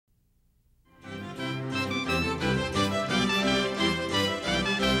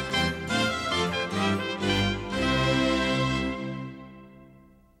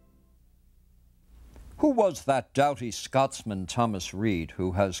Who was that doughty Scotsman Thomas Reid,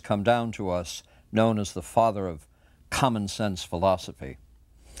 who has come down to us known as the father of common sense philosophy?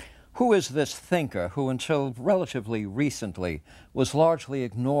 Who is this thinker who until relatively recently was largely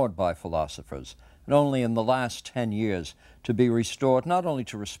ignored by philosophers, and only in the last 10 years to be restored not only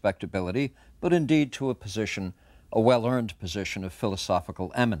to respectability, but indeed to a position, a well-earned position of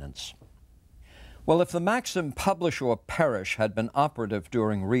philosophical eminence? Well, if the maxim "publish or perish" had been operative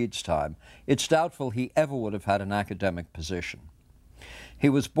during Reid's time, it's doubtful he ever would have had an academic position. He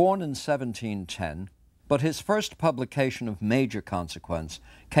was born in 1710, but his first publication of major consequence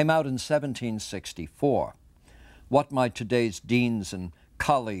came out in 1764. What might today's deans and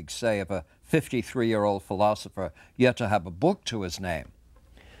colleagues say of a 53-year-old philosopher yet to have a book to his name?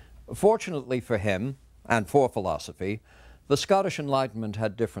 Fortunately for him, and for philosophy, the Scottish Enlightenment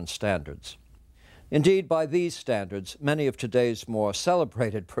had different standards. Indeed, by these standards, many of today's more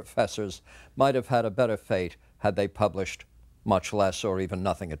celebrated professors might have had a better fate had they published much less or even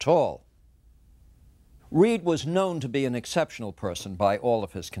nothing at all. Reid was known to be an exceptional person by all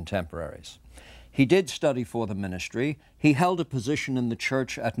of his contemporaries. He did study for the ministry, he held a position in the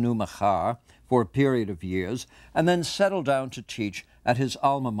church at Newmachar for a period of years, and then settled down to teach at his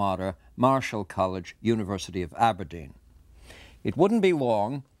alma mater, Marischal College, University of Aberdeen. It wouldn't be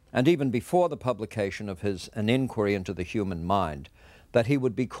long, and even before the publication of An Inquiry into the Human Mind, that he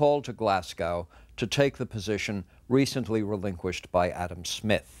would be called to Glasgow to take the position recently relinquished by Adam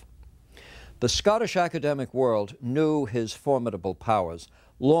Smith. The Scottish academic world knew his formidable powers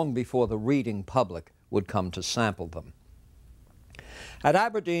long before the reading public would come to sample them. At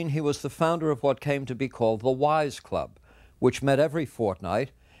Aberdeen, he was the founder of what came to be called the Wise Club, which met every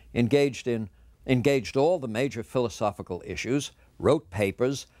fortnight, engaged all the major philosophical issues, wrote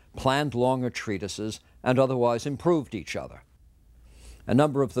papers, planned longer treatises, and otherwise improved each other. A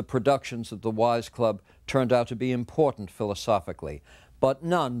number of the productions of the Wise Club turned out to be important philosophically, but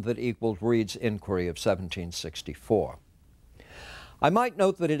none that equaled Reid's Inquiry of 1764. I might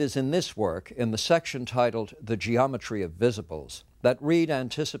note that it is in this work, in the section titled The Geometry of Visibles, that Reid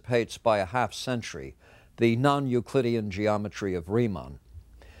anticipates by a half-century the non-Euclidean geometry of Riemann.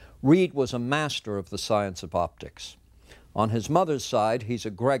 Reid was a master of the science of optics. On his mother's side, he's a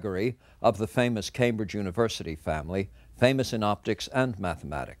Gregory of the famous Cambridge University family, famous in optics and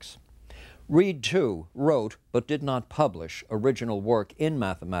mathematics. Reid, too, wrote, but did not publish, original work in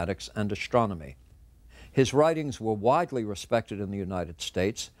mathematics and astronomy. His writings were widely respected in the United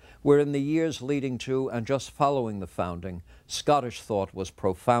States, where in the years leading to and just following the founding, Scottish thought was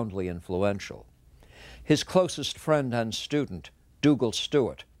profoundly influential. His closest friend and student, Dougal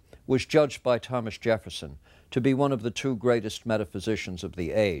Stewart, was judged by Thomas Jefferson to be one of the two greatest metaphysicians of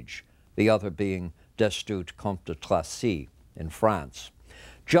the age, the other being Destutt Comte de Tracy in France.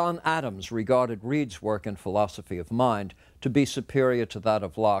 John Adams regarded Reid's work in philosophy of mind to be superior to that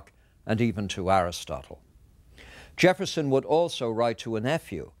of Locke and even to Aristotle. Jefferson would also write to a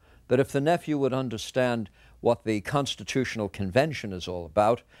nephew that if the nephew would understand what the Constitutional Convention is all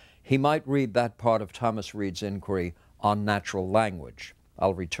about, he might read that part of Thomas Reid's inquiry on natural language.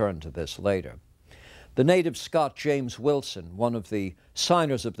 I'll return to this later. The native Scot James Wilson, one of the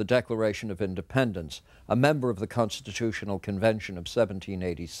signers of the Declaration of Independence, a member of the Constitutional Convention of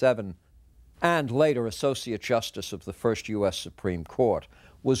 1787, and later Associate Justice of the first U.S. Supreme Court,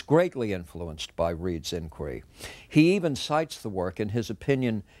 was greatly influenced by Reid's inquiry. He even cites the work in his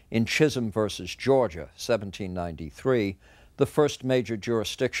opinion in Chisholm versus Georgia, 1793, the first major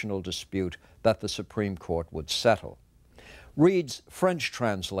jurisdictional dispute that the Supreme Court would settle. Reid's French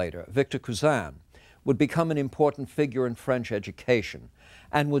translator, Victor Cousin, would become an important figure in French education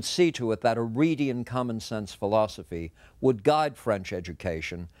and would see to it that a Reidian common-sense philosophy would guide French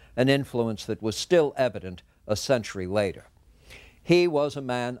education, an influence that was still evident a century later. He was a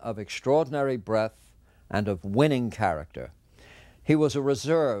man of extraordinary breadth and of winning character. He was a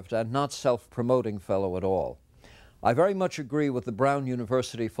reserved and not self-promoting fellow at all. I very much agree with the Brown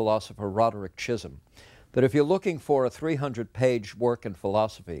University philosopher Roderick Chisholm that if you're looking for a 300-page work in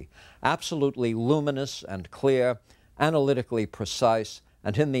philosophy, absolutely luminous and clear, analytically precise,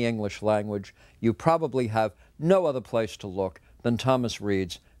 and in the English language, you probably have no other place to look than Thomas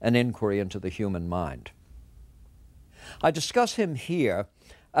Reid's An Inquiry into the Human Mind. I discuss him here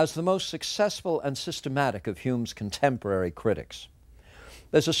as the most successful and systematic of Hume's contemporary critics.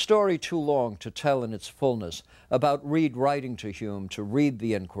 There's a story too long to tell in its fullness about Reid writing to Hume to read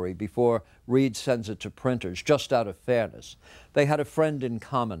the inquiry before Reid sends it to printers, just out of fairness. They had a friend in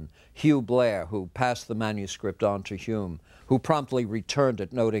common, Hugh Blair, who passed the manuscript on to Hume, who promptly returned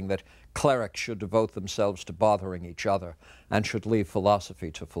it, noting that clerics should devote themselves to bothering each other and should leave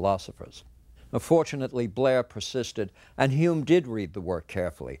philosophy to philosophers. Fortunately, Blair persisted, and Hume did read the work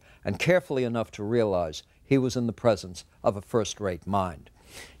carefully, and carefully enough to realize he was in the presence of a first-rate mind.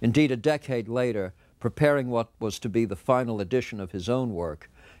 Indeed, a decade later, preparing what was to be the final edition of his own work,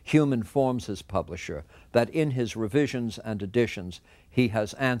 Hume informs his publisher that in his revisions and additions he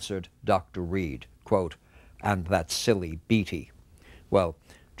has answered Dr. Reid, quote, "and that silly Beattie." Well,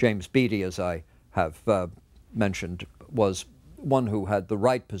 James Beattie, as I have mentioned, was one who had the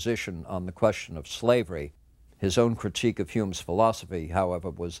right position on the question of slavery. His own critique of Hume's philosophy,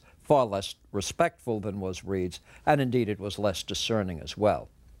 however, was far less respectful than was Reid's, and indeed it was less discerning as well.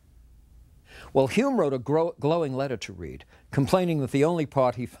 Well, Hume wrote a glowing letter to Reid, complaining that the only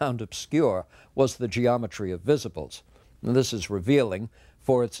part he found obscure was the geometry of visibles. And this is revealing,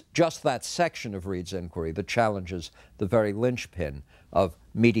 for it's just that section of Reid's inquiry that challenges the very linchpin of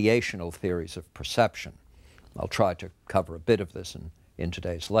mediational theories of perception. I'll try to cover a bit of this in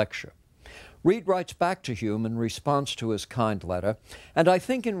today's lecture. Reid writes back to Hume in response to his kind letter, and I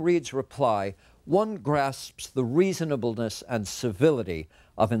think in Reid's reply one grasps the reasonableness and civility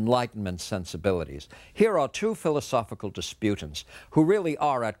of Enlightenment sensibilities. Here are two philosophical disputants who really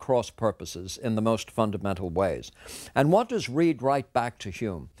are at cross purposes in the most fundamental ways. And what does Reid write back to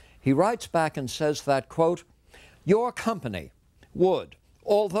Hume? He writes back and says that, quote, "Your company would,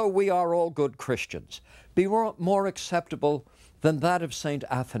 although we are all good Christians, be more acceptable than that of St.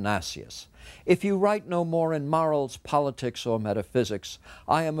 Athanasius. If you write no more in morals, politics, or metaphysics,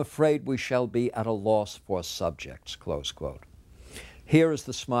 I am afraid we shall be at a loss for subjects," close quote. Here is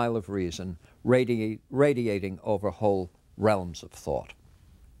the smile of reason radiating over whole realms of thought.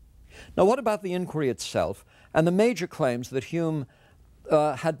 Now, what about the inquiry itself and the major claims that Hume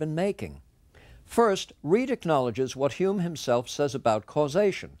had been making? First, Reid acknowledges what Hume himself says about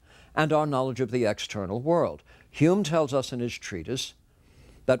causation and our knowledge of the external world. Hume tells us in his treatise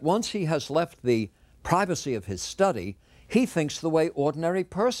that once he has left the privacy of his study, he thinks the way ordinary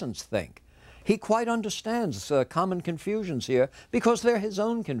persons think. He quite understands common confusions here because they're his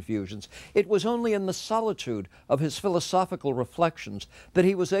own confusions. It was only in the solitude of his philosophical reflections that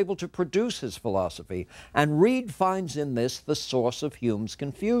he was able to produce his philosophy, and Reid finds in this the source of Hume's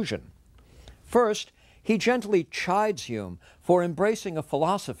confusion. First, he gently chides Hume for embracing a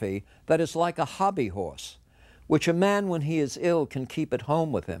philosophy that is like a hobby horse, which a man when he is ill can keep at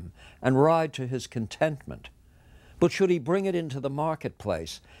home with him and ride to his contentment. But should he bring it into the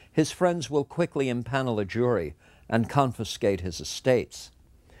marketplace, his friends will quickly impanel a jury and confiscate his estates.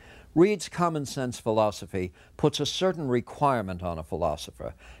 Reid's common sense philosophy puts a certain requirement on a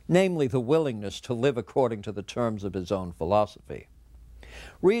philosopher, namely the willingness to live according to the terms of his own philosophy.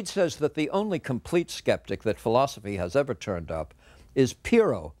 Reid says that the only complete skeptic that philosophy has ever turned up is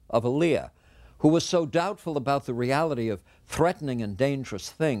Pyrrho of Elea, who was so doubtful about the reality of threatening and dangerous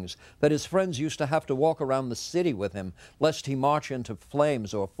things that his friends used to have to walk around the city with him lest he march into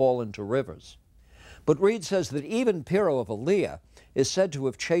flames or fall into rivers. But Reid says that even Pyrrho of Elea is said to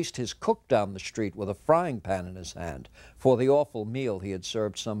have chased his cook down the street with a frying pan in his hand for the awful meal he had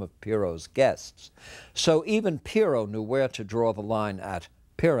served some of Pyrrho's guests. So even Pyrrho knew where to draw the line at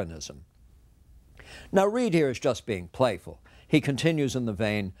Pyrrhonism. Now Reid here is just being playful. He continues in the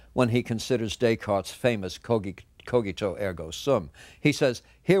vein when he considers Descartes' famous cogito ergo sum. He says,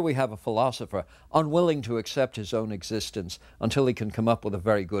 here we have a philosopher unwilling to accept his own existence until he can come up with a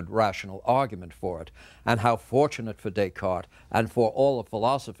very good rational argument for it. And how fortunate for Descartes and for all of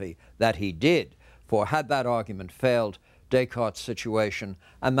philosophy that he did, for had that argument failed, Descartes' situation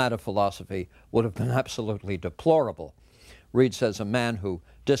and that of philosophy would have been absolutely deplorable. Reid says a man who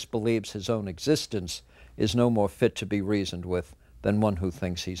disbelieves his own existence is no more fit to be reasoned with than one who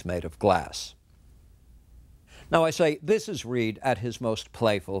thinks he's made of glass. Now I say this is Reid at his most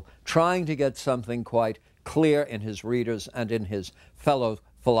playful, trying to get something quite clear in his readers and in his fellow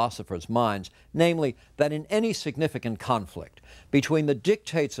philosophers' minds, namely that in any significant conflict between the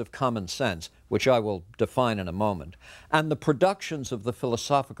dictates of common sense, which I will define in a moment, and the productions of the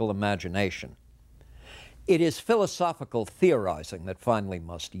philosophical imagination, it is philosophical theorizing that finally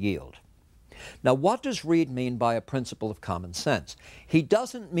must yield. Now, what does Reid mean by a principle of common sense? He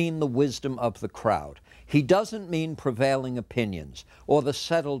doesn't mean the wisdom of the crowd. He doesn't mean prevailing opinions or the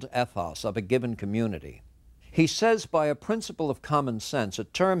settled ethos of a given community. He says by a principle of common sense, a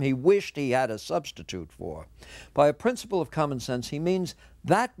term he wished he had a substitute for, by a principle of common sense, he means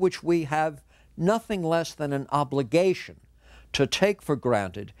that which we have nothing less than an obligation to take for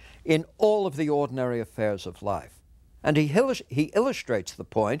granted in all of the ordinary affairs of life. And he illustrates the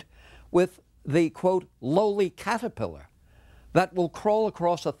point with the, quote, lowly caterpillar that will crawl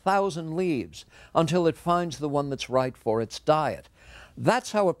across 1,000 leaves until it finds the one that's right for its diet.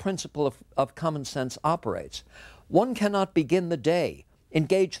 That's how a principle of common sense operates. One cannot begin the day,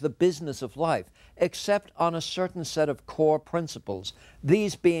 engage the business of life, except on a certain set of core principles,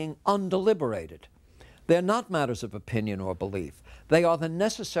 these being undeliberated. They're not matters of opinion or belief. They are the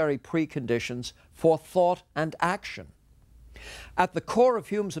necessary preconditions for thought and action. At the core of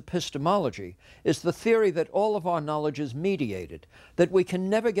Hume's epistemology is the theory that all of our knowledge is mediated, that we can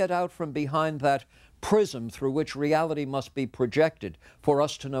never get out from behind that prism through which reality must be projected for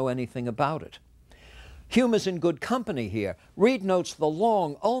us to know anything about it. Hume is in good company here. Reid notes the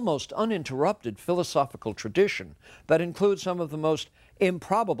long, almost uninterrupted philosophical tradition that includes some of the most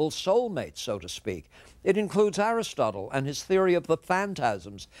improbable soulmates, so to speak. It includes Aristotle and his theory of the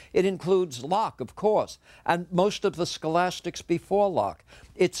phantasms. It includes Locke, of course, and most of the scholastics before Locke.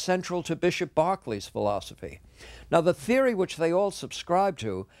 It's central to Bishop Berkeley's philosophy. Now, the theory which they all subscribe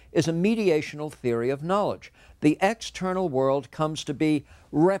to is a mediational theory of knowledge. The external world comes to be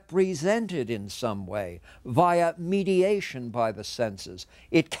represented in some way via mediation by the senses.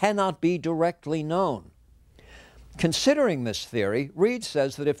 It cannot be directly known. Considering this theory, Reid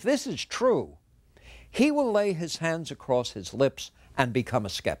says that if this is true, he will lay his hands across his lips and become a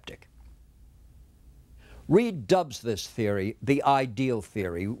skeptic. Reid dubs this theory the ideal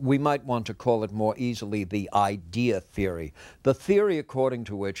theory. We might want to call it more easily the idea theory, the theory according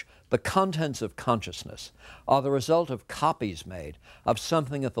to which the contents of consciousness are the result of copies made of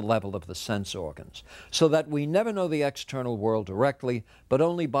something at the level of the sense organs, so that we never know the external world directly, but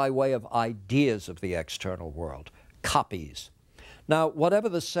only by way of ideas of the external world, copies. Now, whatever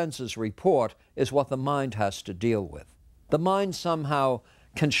the senses report is what the mind has to deal with. The mind somehow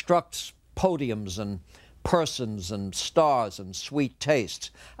constructs podiums and persons and stars and sweet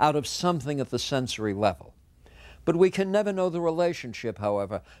tastes out of something at the sensory level. But we can never know the relationship,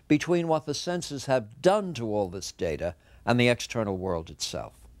 however, between what the senses have done to all this data and the external world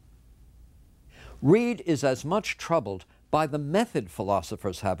itself. Reid is as much troubled by the method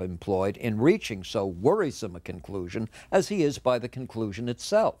philosophers have employed in reaching so worrisome a conclusion as he is by the conclusion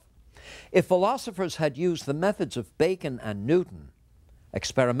itself. If philosophers had used the methods of Bacon and Newton,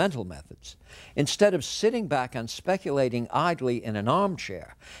 experimental methods, instead of sitting back and speculating idly in an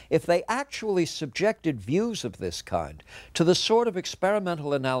armchair, if they actually subjected views of this kind to the sort of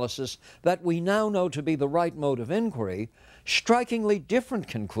experimental analysis that we now know to be the right mode of inquiry, strikingly different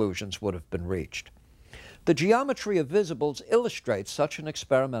conclusions would have been reached. The geometry of visibles illustrates such an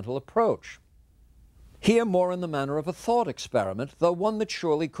experimental approach. Here more in the manner of a thought experiment, though one that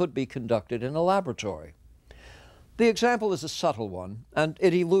surely could be conducted in a laboratory. The example is a subtle one, and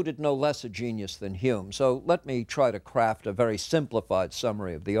it eluded no less a genius than Hume, so let me try to craft a very simplified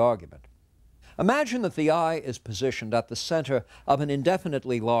summary of the argument. Imagine that the eye is positioned at the center of an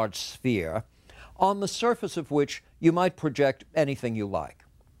indefinitely large sphere, on the surface of which you might project anything you like.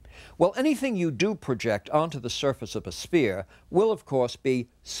 Well, anything you do project onto the surface of a sphere will, of course, be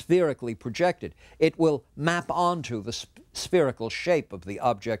spherically projected. It will map onto the spherical shape of the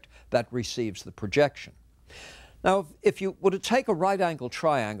object that receives the projection. Now, if you were to take a right-angled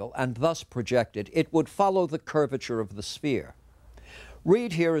triangle and thus project it, it would follow the curvature of the sphere.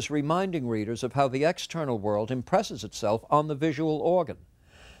 Reid here is reminding readers of how the external world impresses itself on the visual organ.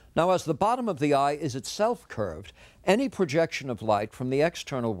 Now, as the bottom of the eye is itself curved, any projection of light from the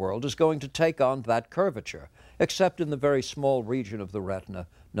external world is going to take on that curvature, except in the very small region of the retina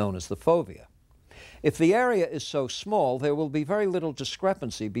known as the fovea. If the area is so small, there will be very little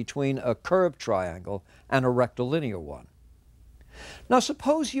discrepancy between a curved triangle and a rectilinear one. Now,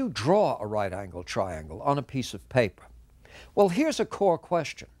 suppose you draw a right-angled triangle on a piece of paper. Well, here's a core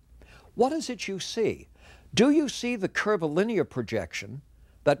question. What is it you see? Do you see the curvilinear projection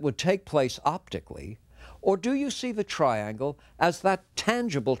that would take place optically, or do you see the triangle as that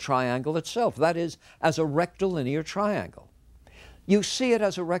tangible triangle itself, that is, as a rectilinear triangle? You see it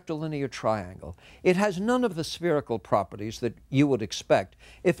as a rectilinear triangle. It has none of the spherical properties that you would expect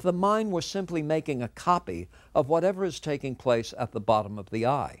if the mind were simply making a copy of whatever is taking place at the bottom of the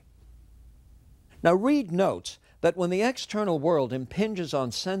eye. Now, Reid notes that when the external world impinges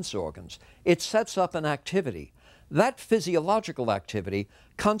on sense organs, it sets up an activity. That physiological activity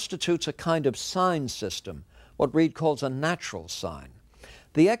constitutes a kind of sign system, what Reid calls a natural sign.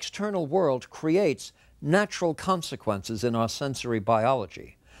 The external world creates natural consequences in our sensory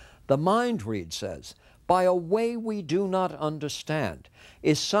biology. The mind, Reid says, by a way we do not understand,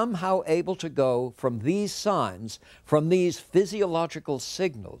 is somehow able to go from these signs, from these physiological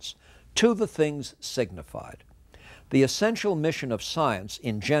signals, to the things signified. The essential mission of science,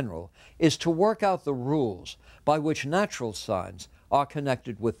 in general, is to work out the rules by which natural signs are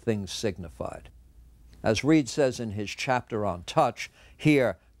connected with things signified. As Reid says in his chapter on touch,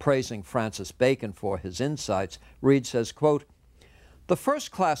 here praising Francis Bacon for his insights, Reid says, quote, "The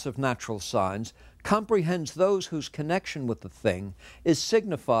first class of natural signs comprehends those whose connection with the thing is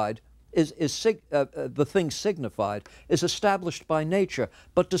signified, the thing signified is established by nature,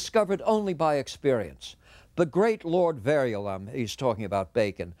 but discovered only by experience. The great Lord Verulam," he's talking about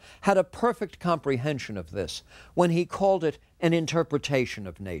Bacon, "had a perfect comprehension of this when he called it an interpretation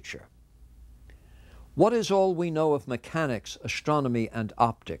of nature. What is all we know of mechanics, astronomy, and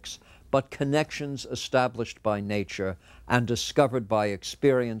optics, but connections established by nature and discovered by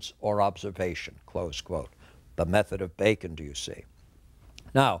experience or observation?" Close quote. The method of Bacon, do you see?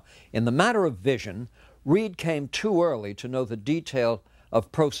 Now, in the matter of vision, Reid came too early to know the detail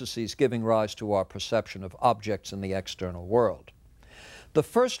of processes giving rise to our perception of objects in the external world. The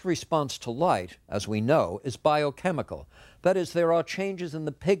first response to light, as we know, is biochemical. That is, there are changes in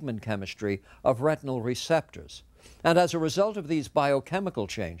the pigment chemistry of retinal receptors. And as a result of these biochemical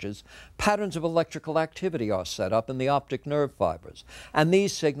changes, patterns of electrical activity are set up in the optic nerve fibers. And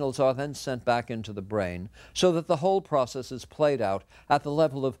these signals are then sent back into the brain so that the whole process is played out at the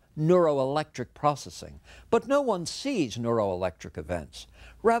level of neuroelectric processing. But no one sees neuroelectric events.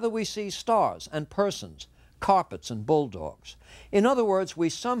 Rather, we see stars and persons, carpets and bulldogs. In other words, we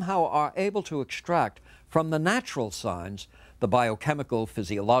somehow are able to extract from the natural signs, the biochemical,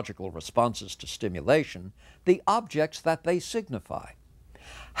 physiological responses to stimulation, the objects that they signify.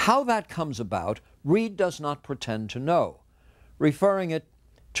 How that comes about, Reid does not pretend to know, referring it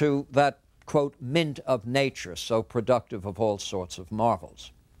to that, quote, "mint of nature, so productive of all sorts of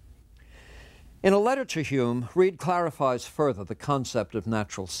marvels." In a letter to Hume, Reid clarifies further the concept of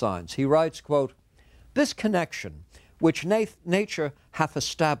natural signs. He writes, quote, "This connection, which nature hath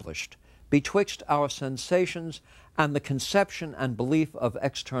established betwixt our sensations and the conception and belief of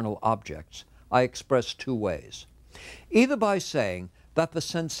external objects, I express two ways. Either by saying that the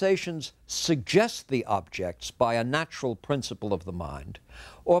sensations suggest the objects by a natural principle of the mind,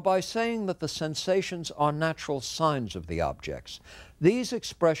 or by saying that the sensations are natural signs of the objects. These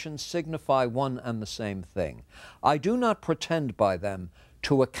expressions signify one and the same thing. I do not pretend by them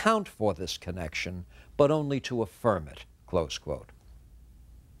to account for this connection, but only to affirm it." Close quote.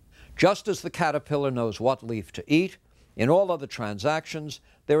 Just as the caterpillar knows what leaf to eat, in all other transactions,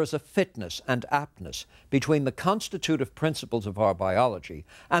 there is a fitness and aptness between the constitutive principles of our biology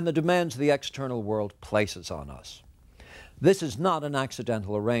and the demands the external world places on us. This is not an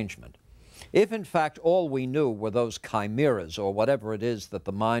accidental arrangement. If, in fact, all we knew were those chimeras or whatever it is that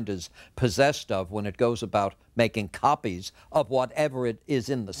the mind is possessed of when it goes about making copies of whatever it is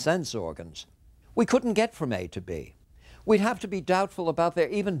in the sense organs, we couldn't get from A to B. We'd have to be doubtful about there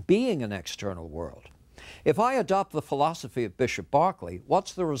even being an external world. If I adopt the philosophy of Bishop Berkeley,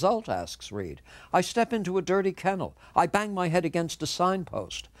 what's the result, asks Reid. I step into a dirty kennel, I bang my head against a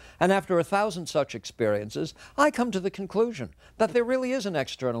signpost, and after 1,000 such experiences, I come to the conclusion that there really is an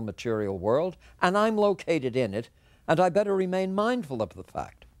external material world, and I'm located in it, and I better remain mindful of the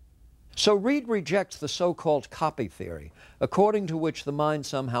fact. So Reid rejects the so-called copy theory, according to which the mind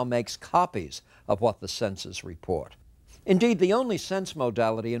somehow makes copies of what the senses report. Indeed, the only sense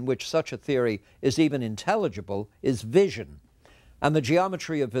modality in which such a theory is even intelligible is vision, and the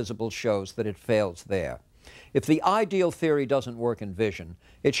geometry of visible shows that it fails there. If the ideal theory doesn't work in vision,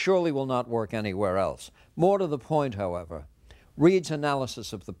 it surely will not work anywhere else. More to the point, however, Reid's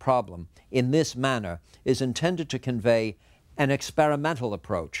analysis of the problem in this manner is intended to convey an experimental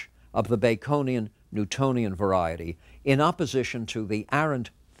approach of the Baconian Newtonian variety in opposition to the arrant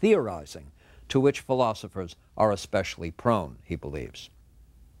theorizing to which philosophers are especially prone, he believes.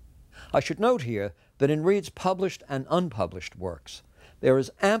 I should note here that in Reid's published and unpublished works, there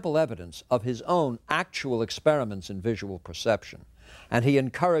is ample evidence of his own actual experiments in visual perception, and he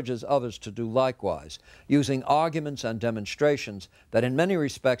encourages others to do likewise, using arguments and demonstrations that in many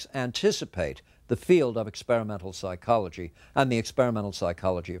respects anticipate the field of experimental psychology and the experimental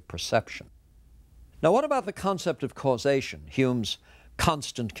psychology of perception. Now, what about the concept of causation, Hume's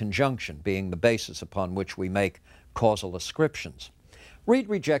constant conjunction being the basis upon which we make causal ascriptions? Reid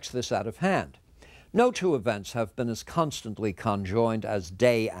rejects this out of hand. No two events have been as constantly conjoined as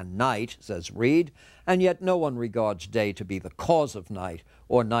day and night, says Reid, and yet no one regards day to be the cause of night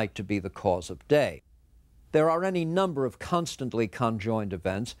or night to be the cause of day. There are any number of constantly conjoined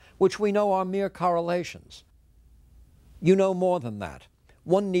events which we know are mere correlations. You know more than that.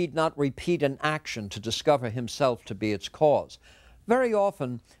 One need not repeat an action to discover himself to be its cause. Very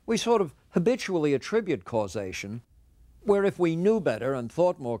often, we sort of habitually attribute causation, where if we knew better and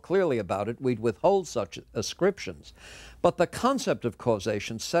thought more clearly about it, we'd withhold such ascriptions. But the concept of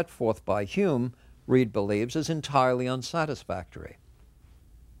causation set forth by Hume Reid believes, is entirely unsatisfactory.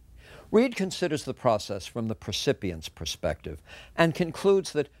 Reid considers the process from the percipient's perspective and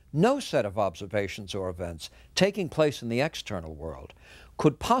concludes that no set of observations or events taking place in the external world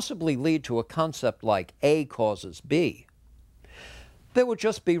could possibly lead to a concept like A causes B. There would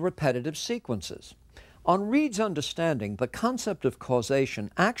just be repetitive sequences. On Reid's understanding, the concept of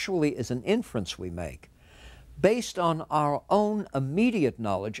causation actually is an inference we make based on our own immediate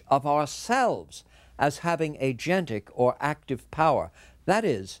knowledge of ourselves as having agentic or active power. That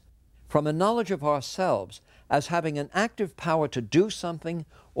is, from a knowledge of ourselves as having an active power to do something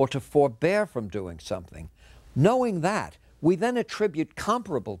or to forbear from doing something. Knowing that, we then attribute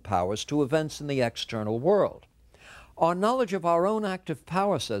comparable powers to events in the external world. Our knowledge of our own active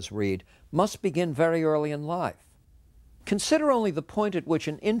power, says Reid, must begin very early in life. Consider only the point at which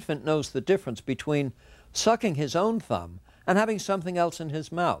an infant knows the difference between sucking his own thumb and having something else in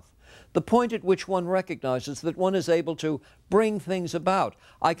his mouth. The point at which one recognizes that one is able to bring things about.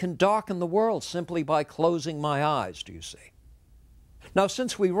 I can darken the world simply by closing my eyes, do you see? Now,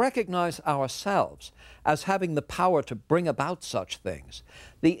 since we recognize ourselves as having the power to bring about such things,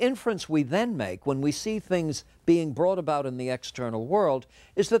 the inference we then make when we see things being brought about in the external world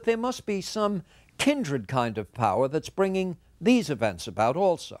is that there must be some kindred kind of power that's bringing these events about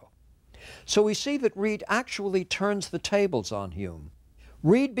also. So we see that Reid actually turns the tables on Hume.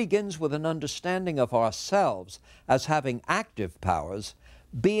 Reid begins with an understanding of ourselves as having active powers,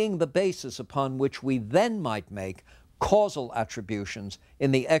 being the basis upon which we then might make causal attributions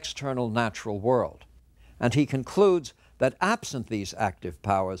in the external natural world. And he concludes that absent these active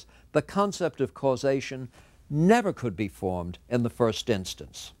powers, the concept of causation never could be formed in the first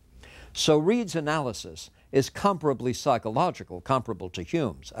instance. So Reid's analysis is comparably psychological, comparable to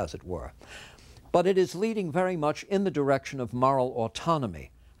Hume's, as it were. But it is leading very much in the direction of moral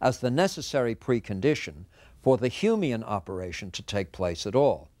autonomy as the necessary precondition for the Humean operation to take place at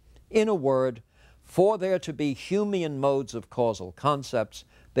all. In a word, for there to be Humean modes of causal concepts,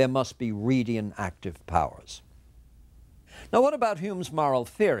 there must be Reidian active powers. Now, what about Hume's moral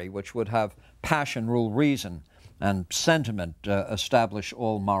theory, which would have passion rule reason and sentiment establish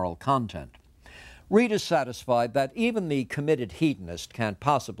all moral content? Reid is satisfied that even the committed hedonist can't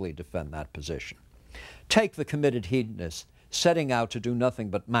possibly defend that position. Take the committed hedonist setting out to do nothing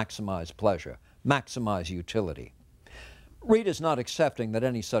but maximize pleasure, maximize utility. Reid is not accepting that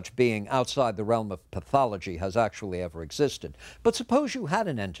any such being outside the realm of pathology has actually ever existed. But suppose you had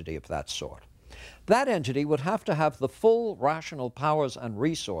an entity of that sort. That entity would have to have the full rational powers and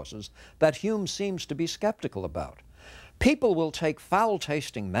resources that Hume seems to be skeptical about. People will take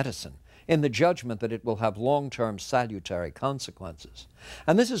foul-tasting medicine in the judgment that it will have long-term salutary consequences.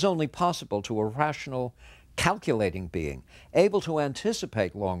 And this is only possible to a rational, calculating being, able to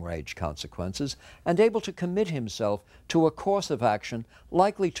anticipate long-range consequences and able to commit himself to a course of action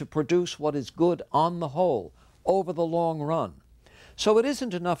likely to produce what is good on the whole over the long run. So it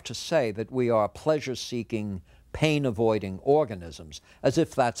isn't enough to say that we are pleasure-seeking, pain-avoiding organisms, as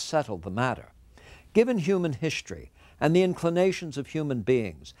if that settled the matter. Given human history and the inclinations of human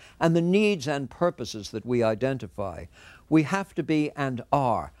beings and the needs and purposes that we identify, we have to be and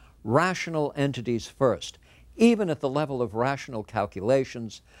are rational entities first, even at the level of rational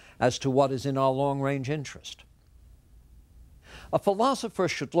calculations as to what is in our long-range interest. A philosopher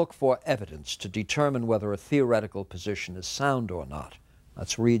should look for evidence to determine whether a theoretical position is sound or not.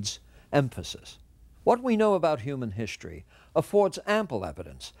 That's Reid's emphasis. What we know about human history affords ample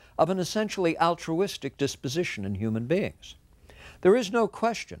evidence of an essentially altruistic disposition in human beings. There is no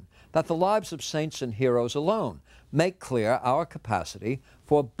question that the lives of saints and heroes alone make clear our capacity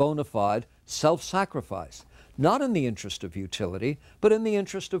for bona fide self-sacrifice, not in the interest of utility, but in the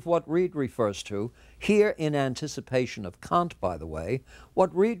interest of what Reid refers to, here in anticipation of Kant, by the way,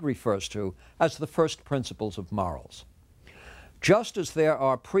 what Reid refers to as the first principles of morals. Just as there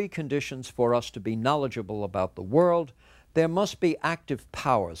are preconditions for us to be knowledgeable about the world, there must be active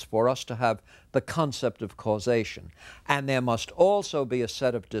powers for us to have the concept of causation, and there must also be a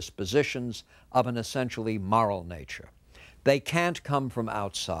set of dispositions of an essentially moral nature. They can't come from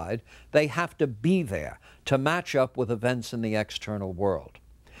outside. They have to be there to match up with events in the external world.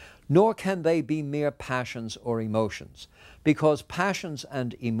 Nor can they be mere passions or emotions, because passions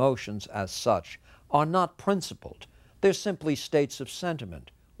and emotions as such are not principled. They're simply states of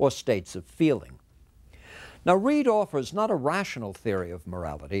sentiment or states of feeling. Now, Reid offers not a rational theory of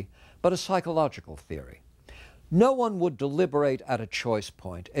morality, but a psychological theory. No one would deliberate at a choice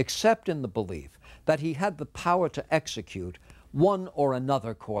point except in the belief that he had the power to execute one or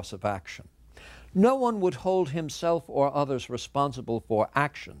another course of action. No one would hold himself or others responsible for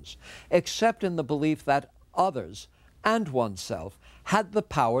actions except in the belief that others and oneself had the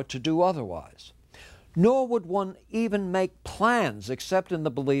power to do otherwise. Nor would one even make plans except in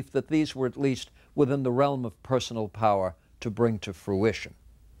the belief that these were at least within the realm of personal power to bring to fruition.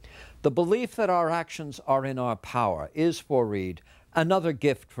 The belief that our actions are in our power is, for Reid, another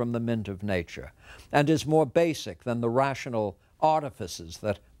gift from the mint of nature, and is more basic than the rational artifices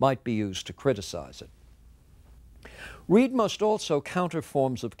that might be used to criticize it. Reid must also counter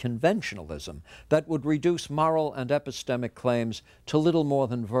forms of conventionalism that would reduce moral and epistemic claims to little more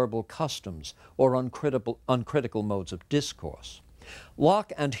than verbal customs or uncritical modes of discourse.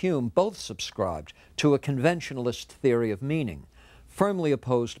 Locke and Hume both subscribed to a conventionalist theory of meaning, firmly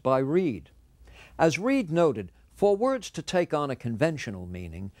opposed by Reid. As Reid noted, for words to take on a conventional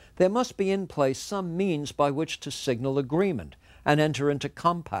meaning, there must be in place some means by which to signal agreement and enter into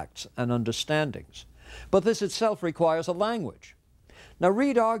compacts and understandings. But this itself requires a language. Now,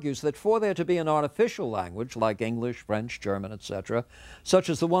 Reid argues that for there to be an artificial language, like English, French, German, etc., such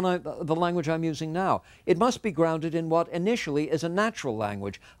as the language I'm using now, it must be grounded in what initially is a natural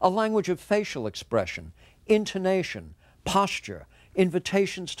language, a language of facial expression, intonation, posture,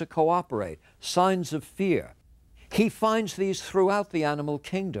 invitations to cooperate, signs of fear. He finds these throughout the animal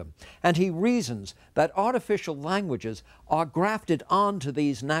kingdom, and he reasons that artificial languages are grafted onto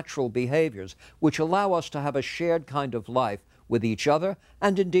these natural behaviors, which allow us to have a shared kind of life with each other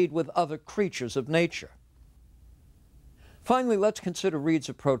and indeed with other creatures of nature. Finally, let's consider Reid's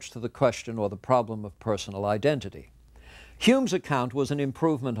approach to the question or the problem of personal identity. Hume's account was an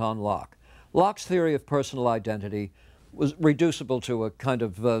improvement on Locke. Locke's theory of personal identity was reducible to a kind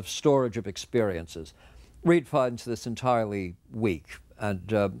of storage of experiences. Reid finds this entirely weak,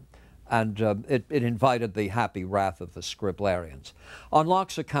 and it invited the happy wrath of the scriblarians. On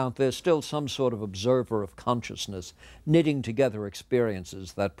Locke's account, there's still some sort of observer of consciousness knitting together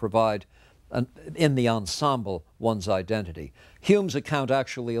experiences that provide, in the ensemble, one's identity. Hume's account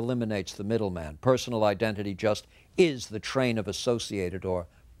actually eliminates the middleman. Personal identity just is the train of associated or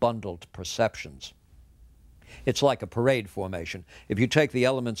bundled perceptions. It's like a parade formation. If you take the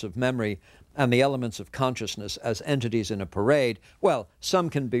elements of memory and the elements of consciousness as entities in a parade, well, some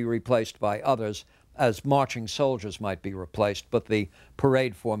can be replaced by others, as marching soldiers might be replaced, but the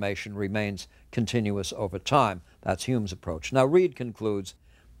parade formation remains continuous over time. That's Hume's approach. Now, Reid concludes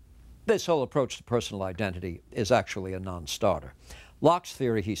this whole approach to personal identity is actually a non-starter. Locke's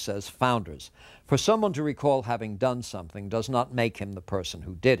theory, he says, founders. For someone to recall having done something does not make him the person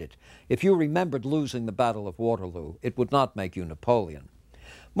who did it. If you remembered losing the Battle of Waterloo, it would not make you Napoleon.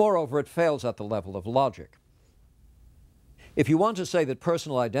 Moreover, it fails at the level of logic. If you want to say that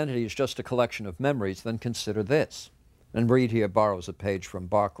personal identity is just a collection of memories, then consider this. And Reid here borrows a page from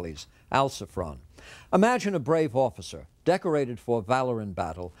Berkeley's Alciphron. Imagine a brave officer, decorated for valor in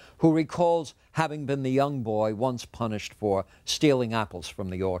battle, who recalls having been the young boy once punished for stealing apples from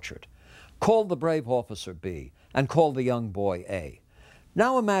the orchard. Call the brave officer B, and call the young boy A.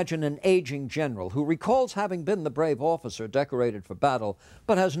 Now imagine an aging general who recalls having been the brave officer decorated for battle,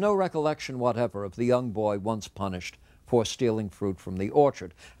 but has no recollection whatever of the young boy once punished for stealing fruit from the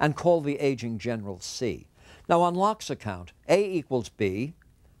orchard, and call the aging general C. Now, on Locke's account, A equals B,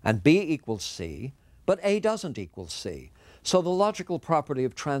 and B equals C, but A doesn't equal C. So the logical property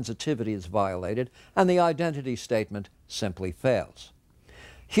of transitivity is violated, and the identity statement simply fails.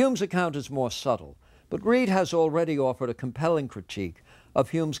 Hume's account is more subtle, but Reid has already offered a compelling critique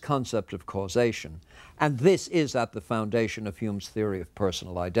of Hume's concept of causation, and this is at the foundation of Hume's theory of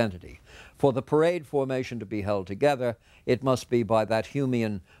personal identity. For the parade formation to be held together, it must be by that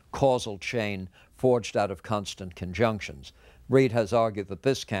Humean causal chain forged out of constant conjunctions. Reid has argued that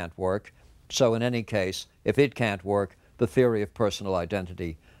this can't work, so in any case, if it can't work, the theory of personal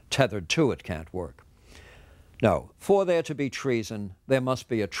identity tethered to it can't work. No, for there to be treason, there must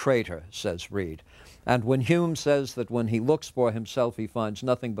be a traitor, says Reid. And when Hume says that when he looks for himself he finds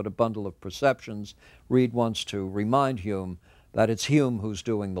nothing but a bundle of perceptions, Reid wants to remind Hume that it's Hume who's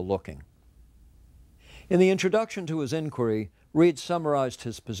doing the looking. In the introduction to his inquiry, Reid summarized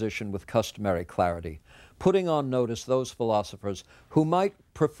his position with customary clarity, putting on notice those philosophers who might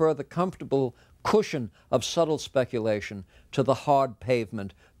prefer the comfortable cushion of subtle speculation to the hard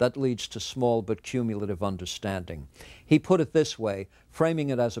pavement that leads to small but cumulative understanding. He put it this way, framing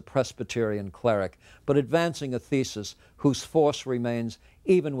it as a Presbyterian cleric, but advancing a thesis whose force remains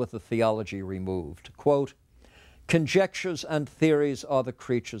even with the theology removed. Quote, "Conjectures and theories are the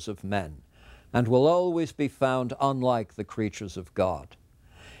creatures of men, and will always be found unlike the creatures of God.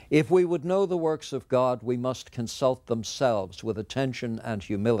 If we would know the works of God, we must consult themselves with attention and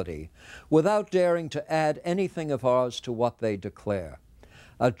humility, without daring to add anything of ours to what they declare.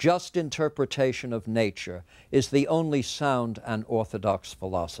 A just interpretation of nature is the only sound and orthodox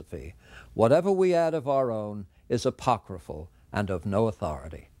philosophy. Whatever we add of our own is apocryphal and of no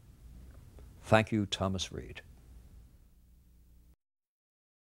authority. Thank you, Thomas Reid.